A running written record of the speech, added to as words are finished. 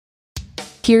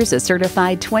Here's a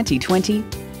certified 2020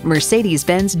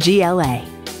 Mercedes-Benz GLA.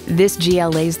 This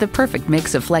GLA is the perfect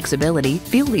mix of flexibility,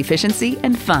 fuel efficiency,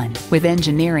 and fun, with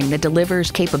engineering that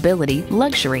delivers capability,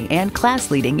 luxury, and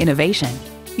class-leading innovation.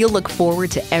 You'll look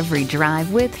forward to every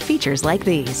drive with features like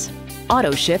these: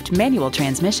 auto shift manual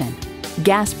transmission,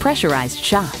 gas pressurized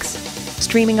shocks,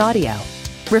 streaming audio,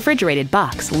 refrigerated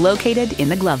box located in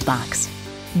the glove box,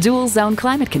 dual zone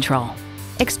climate control,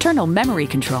 external memory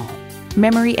control,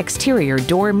 memory exterior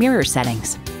door mirror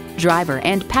settings, driver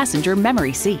and passenger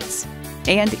memory seats,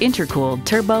 and intercooled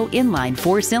turbo inline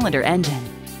 4-cylinder engine.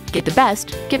 Get the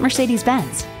best, get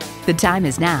Mercedes-Benz. The time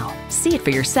is now. See it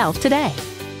for yourself today.